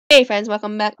Hey friends,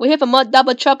 welcome back. We're here for more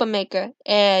Double Troublemaker,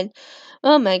 and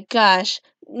oh my gosh,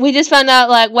 we just found out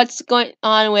like what's going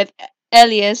on with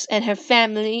Elias and her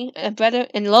family, brother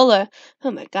and Lola.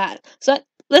 Oh my god! So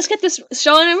let's get this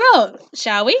show on the road,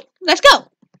 shall we? Let's go.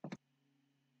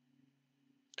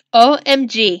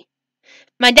 OMG,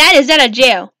 my dad is out of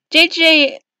jail.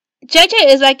 JJ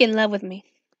is like in love with me.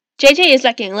 JJ is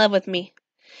like in love with me,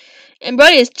 and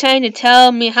Brody is trying to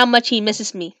tell me how much he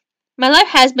misses me. My life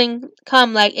has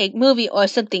become like a movie or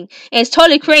something, and it's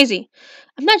totally crazy.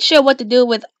 I'm not sure what to do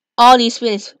with all these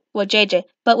feelings for JJ,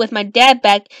 but with my dad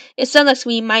back, it sounds like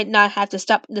we might not have to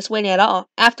stop this waiting at all,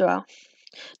 after all.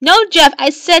 No, Jeff, I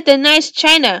said the nice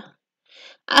China.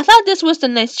 I thought this was the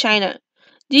nice China.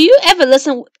 Do you ever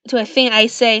listen to a thing I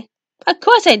say? Of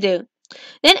course I do.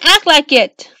 Then act like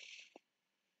it.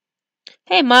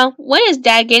 Hey, Mom, when is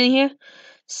Dad getting here?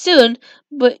 Soon,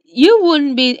 but you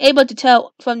wouldn't be able to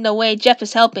tell from the way Jeff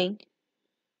is helping.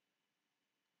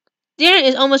 Dinner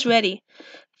is almost ready.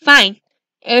 Fine.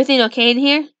 Everything okay in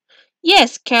here?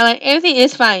 Yes, Caroline, everything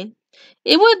is fine.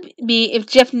 It would be if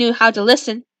Jeff knew how to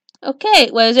listen. Okay,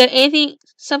 well, is there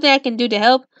something I can do to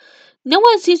help? No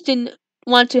one seems to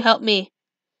want to help me.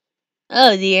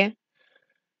 Oh dear.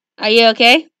 Are you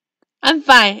okay? I'm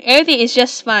fine. Everything is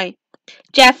just fine.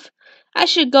 Jeff, I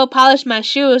should go polish my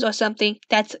shoes or something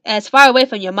that's as far away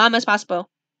from your mom as possible.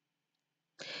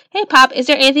 Hey, Pop, is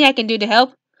there anything I can do to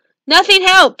help? Nothing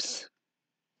helps.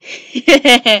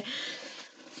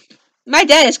 My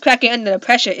dad is cracking under the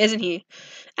pressure, isn't he?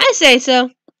 I say so.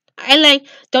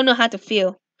 Don't know how to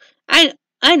feel. I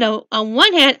know. On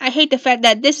one hand, I hate the fact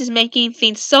that this is making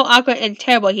things so awkward and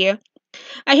terrible here.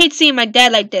 I hate seeing my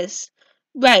dad like this.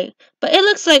 Right, but it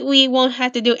looks like we won't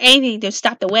have to do anything to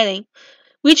stop the wedding,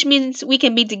 which means we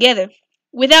can be together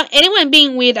without anyone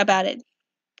being weird about it.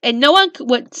 And no one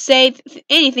would say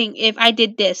anything if I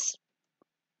did this.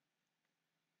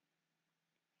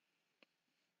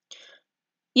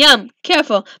 Yum,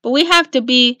 careful, but we have to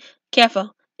be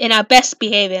careful in our best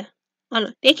behavior. Oh,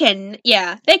 no, they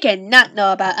cannot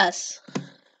know about us.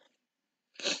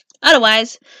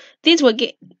 Otherwise, things will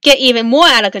get even more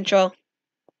out of control.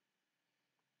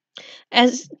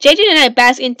 As JJ and I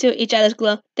basked into each other's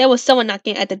glow, there was someone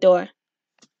knocking at the door.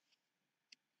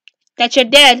 That's your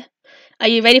dad. Are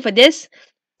you ready for this?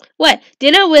 What,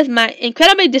 dinner with my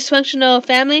incredibly dysfunctional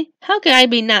family? How can I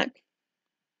be not?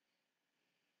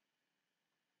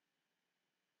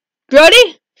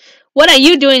 Brody? What are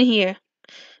you doing here?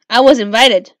 I was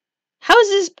invited. How is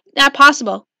this not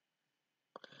possible?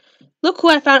 Look who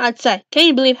I found outside. Can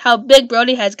you believe how big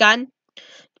Brody has gotten?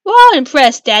 We're all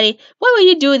impressed, Daddy. Why would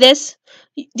you do this?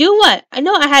 Do what? I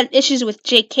know I had issues with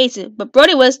Jake Casey, but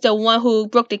Brody was the one who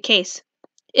broke the case.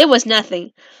 It was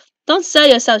nothing. Don't sell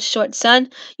yourself short,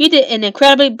 son. You did an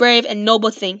incredibly brave and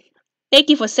noble thing. Thank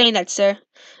you for saying that, sir.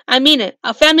 I mean it.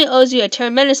 Our family owes you a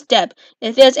tremendous debt.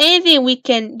 If there's anything we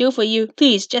can do for you,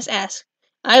 please just ask.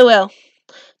 I will.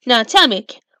 Now tell me,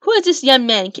 who is this young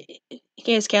man?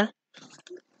 Here's Cal.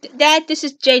 Dad, this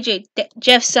is JJ,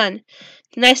 Jeff's son.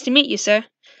 Nice to meet you, sir.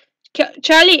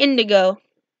 Charlie Indigo.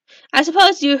 I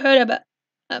suppose you heard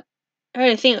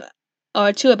a thing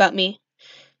or two about me.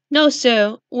 No,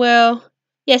 sir. Well,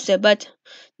 yes, sir, but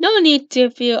no need to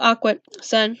feel awkward,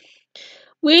 son.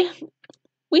 We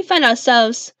we find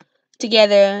ourselves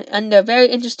together under very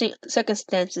interesting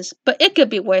circumstances, but it could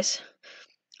be worse.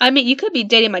 I mean, you could be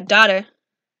dating my daughter.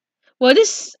 Well,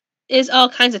 this is all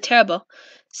kinds of terrible.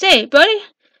 Say, Brody,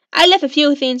 I left a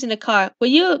few things in the car. Will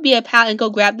you be a pal and go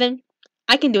grab them?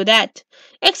 I can do that.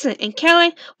 Excellent. And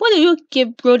Caroline, why don't you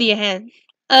give Brody a hand?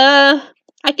 I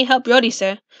can help Brody,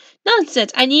 sir.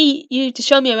 Nonsense. I need you to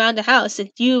show me around the house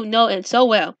since you know it so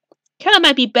well. Caroline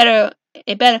might be better.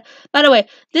 By the way,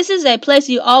 this is a place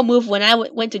you all moved when I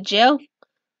went to jail.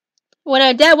 When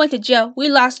our dad went to jail, we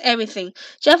lost everything.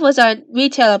 Jeff was our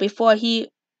retailer before he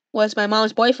was my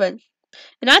mom's boyfriend.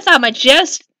 And I thought my jail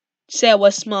cell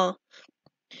was small.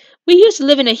 We used to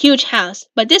live in a huge house,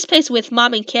 but this place with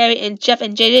Mom and Carrie and Jeff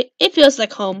and JJ, it feels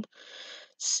like home.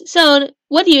 So,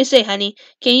 what do you say, honey?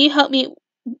 Can you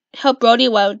help Brody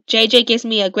while JJ gives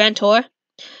me a grand tour?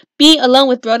 Be alone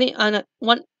with Brody on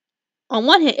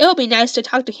one hand, it would be nice to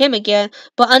talk to him again,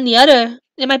 but on the other,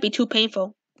 it might be too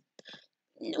painful.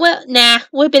 Well, nah,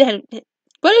 we're better.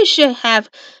 Brody should have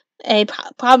a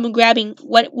problem grabbing.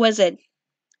 What was it?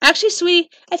 Actually, sweetie,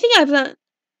 I think I've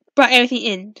brought everything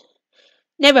in.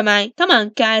 Never mind. Come on,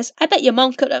 guys. I bet your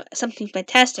mom cooked up something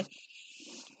fantastic.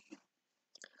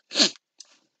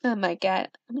 Oh my god,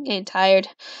 I'm getting tired.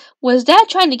 Was Dad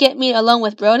trying to get me alone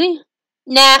with Brody?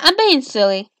 Nah, I'm being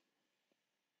silly.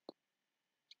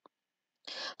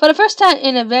 For the first time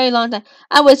in a very long time,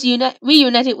 I was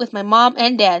reunited with my mom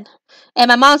and dad, and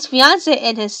my mom's fiance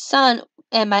and his son,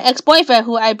 and my ex-boyfriend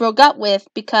who I broke up with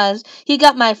because he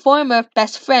got my former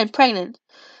best friend pregnant.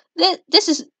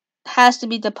 This has to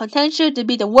be the potential to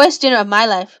be the worst dinner of my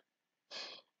life.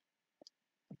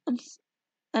 I'm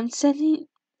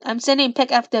I'm sending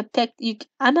pick after pick.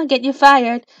 I'm gonna get you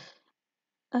fired.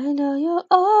 I know you're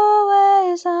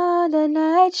always on the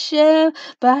night shift,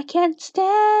 but I can't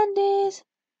stand this.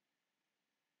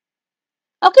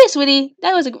 Okay, sweetie,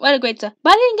 that was what a great song.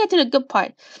 But I didn't get to the good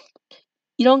part.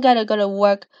 You don't gotta go to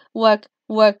work, work,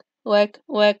 work, work,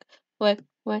 work, work,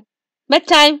 work.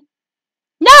 Bedtime.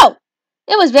 No!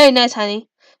 It was very nice, honey.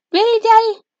 Really,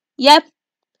 Daddy? Yep.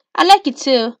 I like it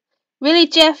too. Really,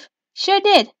 Jeff? Sure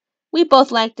did. We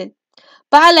both liked it.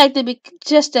 But I liked it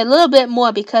just a little bit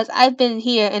more because I've been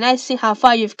here and I've seen how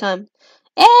far you've come.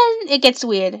 And it gets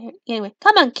weird. Anyway,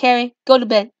 come on, Carrie. Go to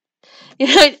bed.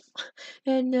 I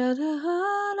don't know the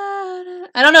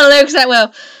lyrics that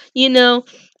well.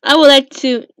 I would like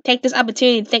to take this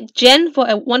opportunity to thank Jen for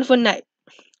a wonderful night.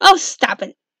 Oh, stop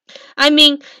it.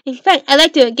 In fact, I'd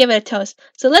like to give it a toast.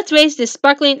 So let's raise this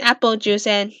sparkling apple juice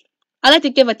and I'd like to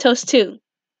give a toast too.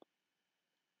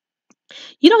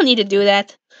 You don't need to do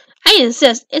that. I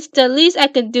insist. It's the least I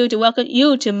can do to welcome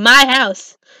you to my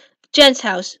house. Jen's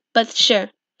house, but sure.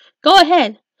 Go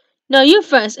ahead. No, you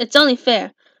first. It's only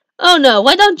fair. Oh no,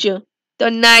 why don't you?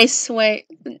 The nice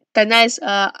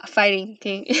fighting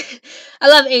thing. I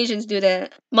love Asians do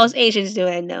that. Most Asians do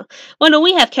it, no. Well, no,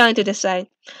 we have Caroline to decide.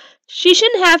 She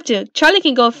shouldn't have to. Charlie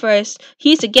can go first.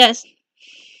 He's the guest.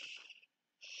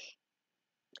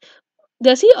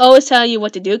 Does he always tell you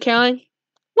what to do, Caroline?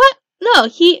 What?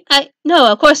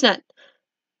 No, of course not.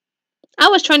 I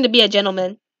was trying to be a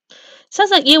gentleman. Sounds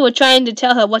like you were trying to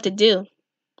tell her what to do.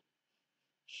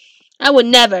 I would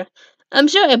never. I'm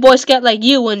sure a Boy Scout like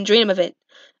you wouldn't dream of it.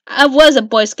 I was a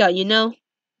Boy Scout, you know.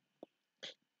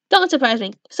 Don't surprise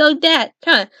me. So, Dad,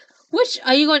 come on. Which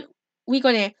are you going? We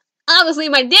going to? Obviously,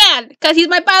 my dad, cause he's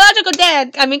my biological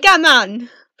dad. Come on.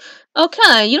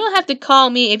 Okay, you don't have to call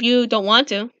me if you don't want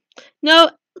to.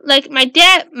 No, like my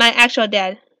dad, my actual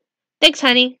dad. Thanks,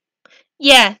 honey.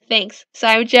 Yeah, thanks.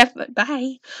 Sorry, Jeff, but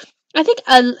bye. I think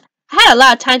I had a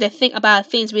lot of time to think about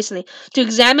things recently, to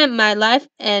examine my life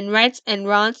and rights and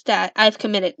wrongs that I've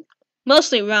committed.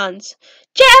 Mostly wrongs.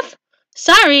 Jeff!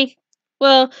 Sorry.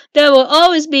 Well, there will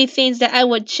always be things that I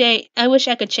wish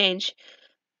I could change.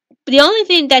 But the only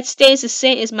thing that stays the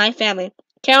same is my family.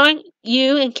 Caroline,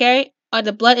 you and Carrie are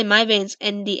the blood in my veins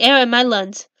and the air in my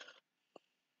lungs.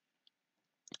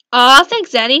 Aw,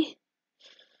 thanks, Daddy.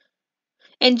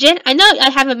 And Jen, I know I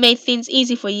haven't made things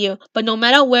easy for you, but no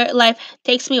matter where life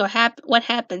takes me or what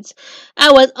happens,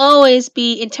 I will always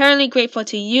be eternally grateful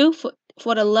to you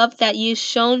for the love that you've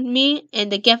shown me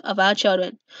and the gift of our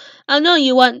children. I know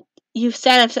you've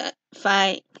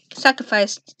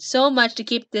sacrificed so much to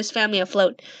keep this family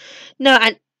afloat. Now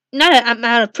that I'm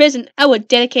out of prison, I would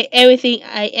dedicate everything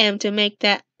I am to make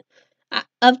that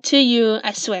up to you,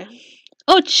 I swear.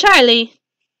 Oh, Charlie!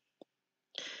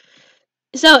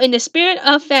 So, in the spirit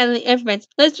of family and friends,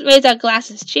 let's raise our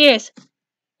glasses. Cheers!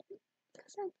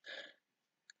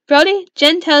 Brody,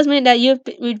 Jen tells me that you've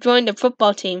rejoined the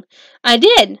football team. I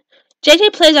did!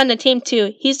 JJ plays on the team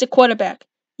too. He's the quarterback.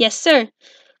 Yes, sir.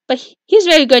 But he's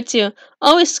very good too,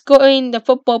 always scoring the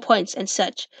football points and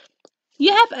such.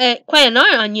 You have quite an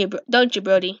eye on you, don't you,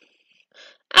 Brody?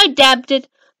 I dabbed it,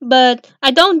 but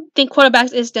I don't think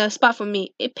quarterbacks is the spot for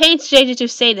me. It pains JJ to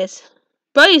say this.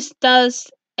 Brody does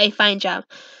a fine job.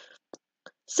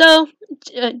 So,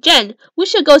 Jen, we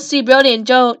should go see Brody and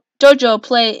Jojo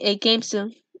play a game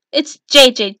soon. It's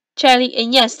JJ, Charlie,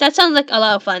 and yes, that sounds like a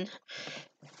lot of fun.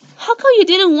 How come you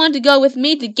didn't want to go with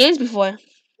me to games before?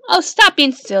 Oh, stop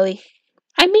being silly.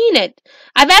 I mean it.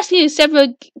 I've asked you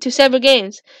to several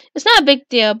games. It's not a big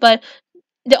deal, but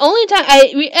the only time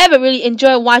I ever really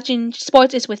enjoy watching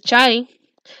sports is with Charlie.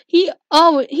 He's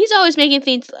always making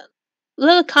things,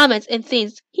 little comments and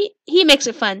things. He makes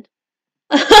it fun.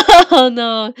 Oh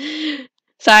no.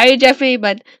 Sorry, Jeffrey,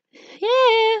 but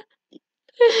yeah.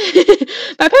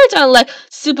 My parents are like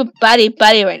super buddy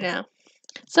right now.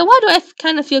 So why do I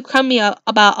kind of feel crummy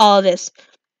about all of this?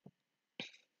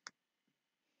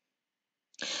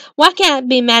 Why can't I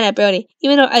be mad at Brody,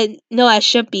 even though I know I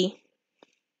should be?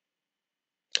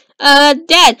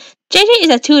 Dad, JJ is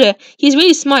a tutor. He's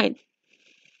really smart.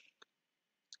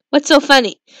 What's so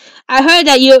funny? I heard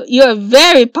that you're a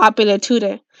very popular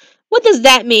tutor. What does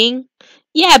that mean?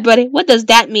 Yeah, Brody, what does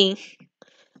that mean?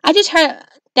 I just heard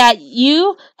that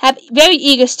you have very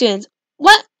eager students.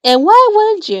 What? And why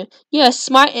wouldn't you? You're a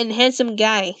smart and handsome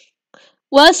guy.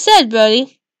 Well said,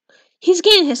 Brody. He's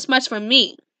getting his smarts from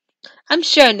me. I'm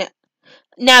sure now.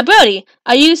 Now, Brody,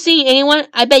 are you seeing anyone?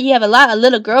 I bet you have a lot of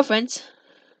little girlfriends.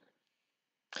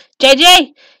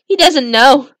 JJ, he doesn't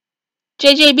know.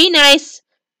 JJ, be nice.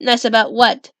 Nice about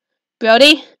what?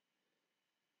 Brody,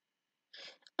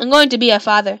 I'm going to be a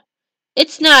father.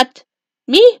 It's not.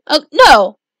 Me? Oh,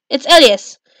 no! It's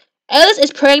Elias. Elias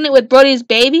is pregnant with Brody's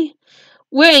baby?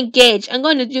 We're engaged. I'm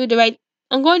going to do the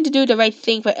right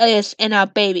thing for Elias and our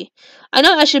baby. I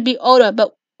know I should be older,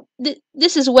 but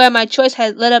this is where my choice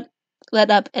has led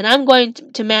up, and I'm going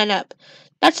to man up.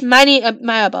 That's mighty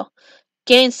admirable.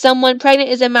 Getting someone pregnant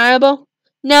is admirable?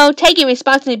 No, taking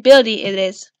responsibility it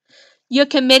is. You're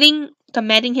committing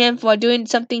him for doing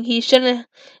something he shouldn't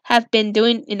have been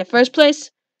doing in the first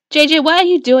place? JJ, what are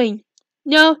you doing?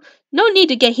 No, no need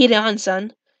to get heated on,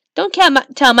 son. Don't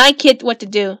tell my kid what to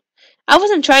do. I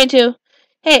wasn't trying to.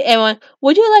 Hey, everyone,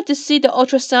 would you like to see the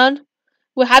ultrasound?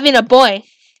 We're having a boy.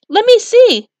 Let me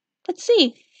see. Let's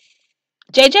see.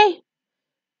 JJ?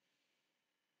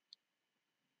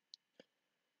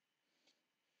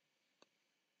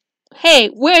 Hey,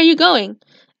 where are you going?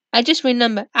 I just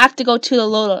remember I have to go to the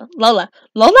Lola. Lola?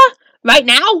 Right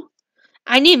now?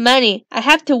 I need money. I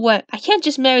have to work. I can't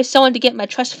just marry someone to get my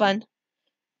trust fund.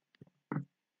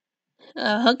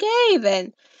 Okay,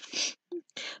 then.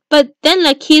 But then,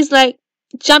 he's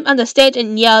jumped on the stage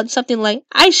and yelled something like,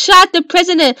 I shot the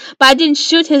president, but I didn't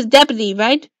shoot his deputy,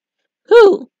 right?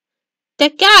 Who?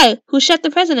 That guy who shot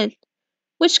the president.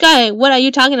 Which guy? What are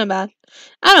you talking about?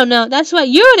 I don't know. That's why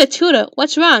you're the tutor.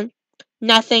 What's wrong?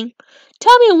 Nothing.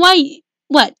 Tell me why.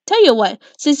 What? Tell you what.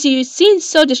 Since you seem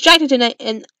so distracted tonight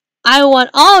and I want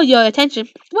all your attention,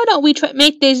 why don't we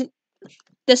make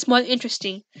this more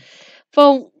interesting?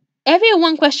 For every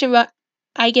one question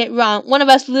I get wrong, one of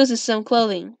us loses some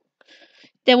clothing.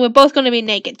 Then we're both going to be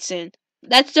naked soon.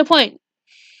 That's the point.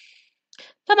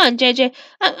 Come on, JJ.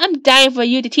 I'm dying for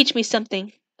you to teach me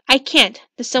something. I can't.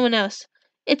 There's someone else.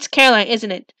 It's Caroline,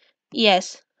 isn't it?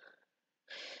 Yes.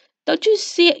 Don't you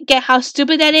get how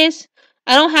stupid that is?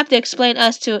 I don't have to explain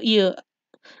us to you.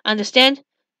 Understand?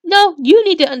 No, you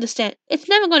need to understand. It's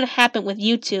never going to happen with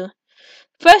you two.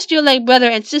 First, you're like brother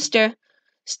and sister,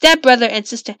 stepbrother and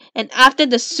sister, and after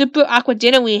the super awkward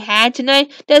dinner we had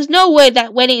tonight, there's no way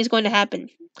that wedding is going to happen.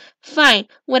 Fine,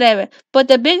 whatever. But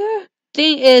the bigger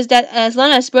thing is that as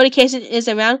long as Brody Cason is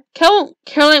around,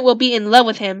 Caroline will be in love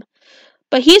with him.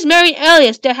 But he's marrying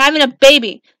Elias. They're having a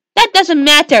baby. That doesn't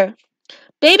matter.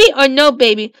 Baby or no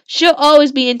baby, she'll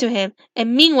always be into him.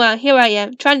 And meanwhile, here I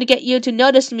am, trying to get you to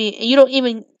notice me, and you don't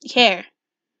even care.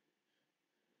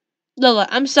 Lola,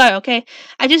 I'm sorry, okay?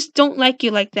 I just don't like you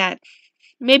like that.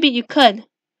 Maybe you could.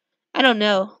 I don't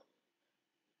know.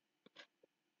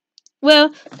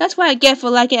 Well, that's what I get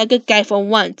for liking a good guy for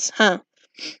once, huh?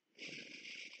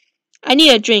 I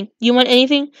need a drink. You want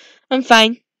anything? I'm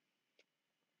fine.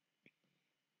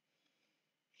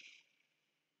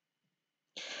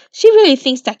 She really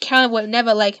thinks that Karen would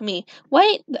never like me.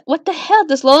 What the hell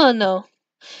does Lola know?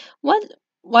 What?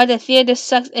 Why the theater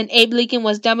sucks and Abe Lincoln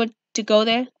was dumber to go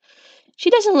there? She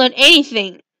doesn't learn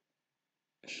anything.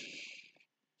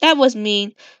 That was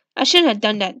mean. I shouldn't have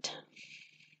done that.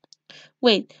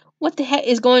 Wait, what the heck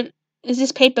is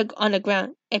this paper on the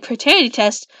ground? A paternity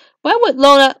test? Why would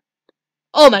Lola...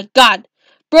 Oh my god!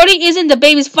 Brody isn't the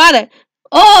baby's father!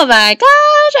 Oh my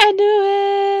gosh, I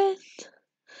knew it!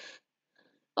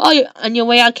 Oh, you on your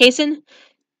way out, Kason?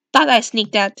 Thought I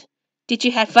sneaked out. Did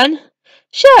you have fun?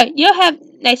 Sure, you'll have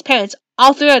nice parents.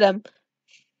 All three of them.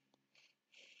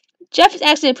 Jeff is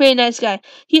actually a pretty nice guy.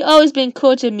 He always been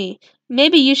cool to me.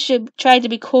 Maybe you should try to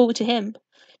be cool to him.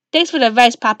 Thanks for the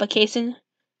advice, Papa Kason.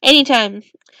 Anytime.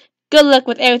 Good luck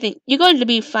with everything. You're going to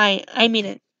be fine. I mean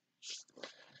it.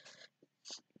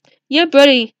 You're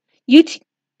Brody. You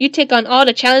take on all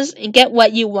the challenges and get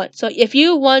what you want. So if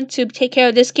you want to take care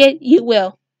of this kid, you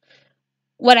will.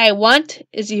 What I want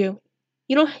is you.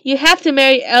 You have to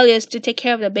marry Elias to take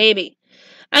care of the baby.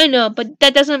 I know, but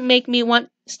that doesn't make me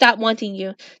stop wanting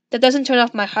you. That doesn't turn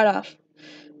off my heart off.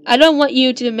 I don't want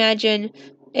you to imagine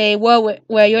a world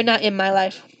where you're not in my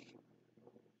life.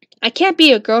 I can't be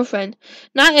your girlfriend.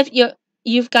 Not if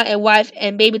you've got a wife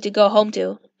and baby to go home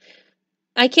to.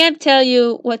 I can't tell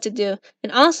you what to do.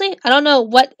 And honestly, I don't know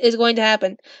what is going to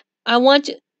happen. I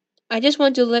just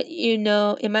want to let you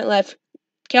know in my life.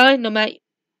 Caroline,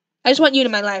 I just want you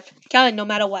in my life. Caroline, no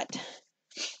matter what.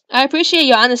 I appreciate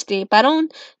your honesty, but I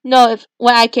don't know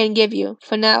what I can give you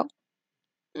for now.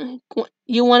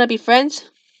 You want to be friends?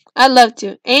 I'd love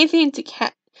to. Anything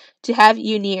to have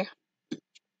you near.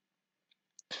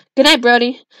 Good night,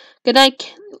 Brody. Good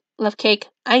night, love cake.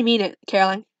 I mean it,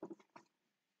 Caroline.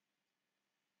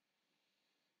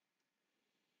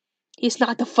 He's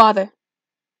not the father.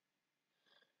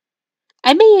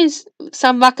 I may use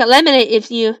some vodka lemonade if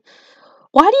you...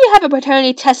 Why do you have a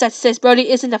paternity test that says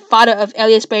Brody isn't the father of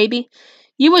Elliot's baby?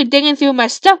 You were digging through my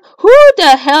stuff. Who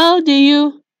the hell do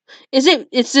you... Is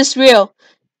this real?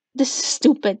 This is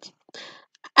stupid.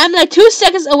 I'm like 2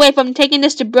 seconds away from taking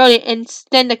this to Brody and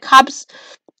then the cops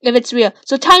if it's real.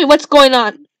 So tell me what's going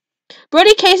on.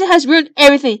 Brody Casey has ruined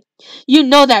everything. You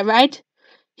know that, right?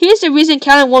 He's the reason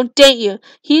Callan won't date you.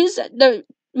 He's the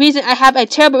reason I have a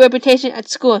terrible reputation at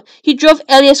school. He drove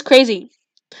Elias crazy.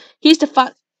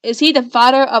 Is he the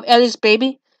father of Elias'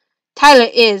 baby? Tyler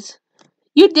is.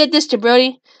 You did this to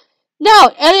Brody?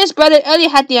 No, Elias' brother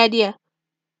Elliot had the idea.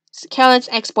 Callan's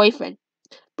ex-boyfriend.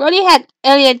 Brody had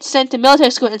Elliot sent to military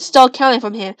school and stole Callan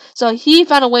from him, so he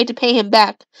found a way to pay him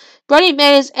back. Brody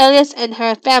marries Elias and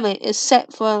her family is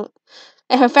set for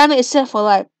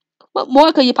life. What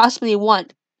more could you possibly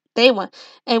want? They want.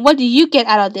 And what do you get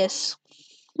out of this?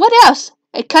 What else?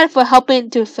 A cut for helping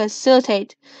to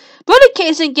facilitate. Brody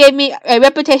Kaysen gave me a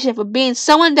reputation for being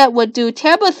someone that would do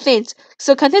terrible things,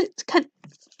 so consider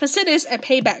this a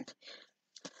payback.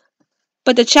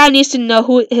 But the child needs to know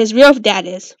who his real dad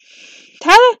is.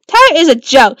 Tyler is a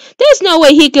joke. There's no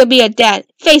way he could be a dad.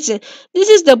 Face it, this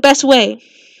is the best way.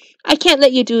 I can't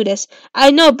let you do this.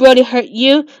 I know Brody hurt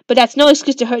you, but that's no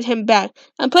excuse to hurt him back.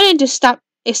 I'm putting a stop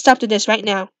to this right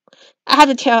now. I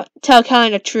have to tell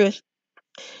Callan the truth.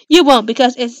 You won't,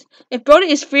 because if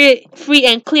Brody is free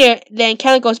and clear, then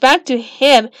Callan goes back to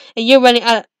him, and you're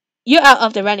out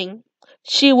of the running.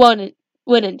 She wouldn't.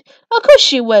 Of course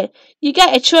she would. You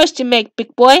got a choice to make,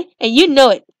 big boy, and you know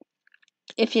it.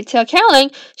 If you tell Caroline,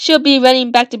 she'll be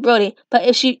running back to Brody. But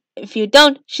if you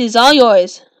don't, she's all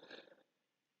yours.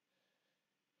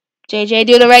 JJ,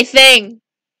 do the right thing.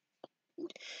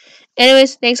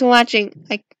 Anyways, thanks for watching.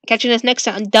 Catching us next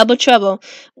time on Double Trouble.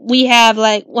 We have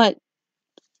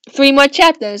 3 more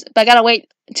chapters, but I gotta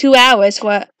wait 2 hours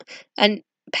for and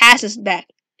passes back.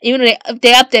 Even though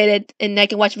they updated and I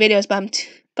can watch videos, but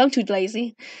I'm too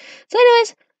lazy. So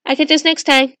anyways, I catch us next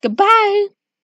time. Goodbye.